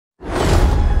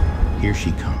Here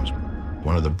she comes,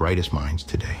 one of the brightest minds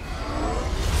today.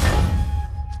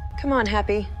 Come on,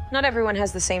 Happy. Not everyone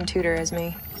has the same tutor as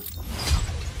me.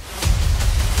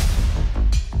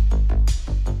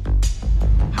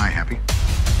 Hi, Happy.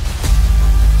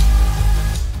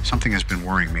 Something has been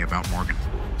worrying me about Morgan.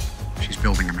 She's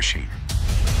building a machine.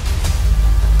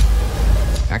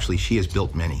 Actually, she has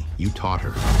built many. You taught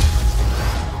her.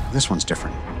 This one's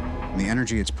different. The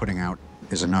energy it's putting out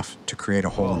is enough to create a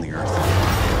hole in the earth.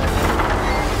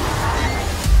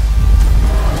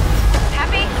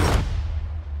 Happy?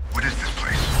 What is this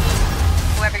place?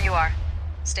 Whoever you are,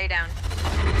 stay down.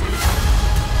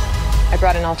 I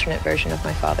brought an alternate version of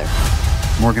my father.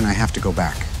 Morgan, I have to go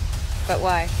back. But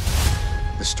why?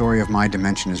 The story of my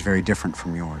dimension is very different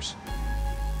from yours.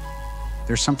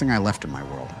 There's something I left in my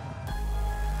world.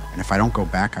 And if I don't go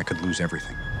back, I could lose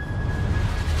everything.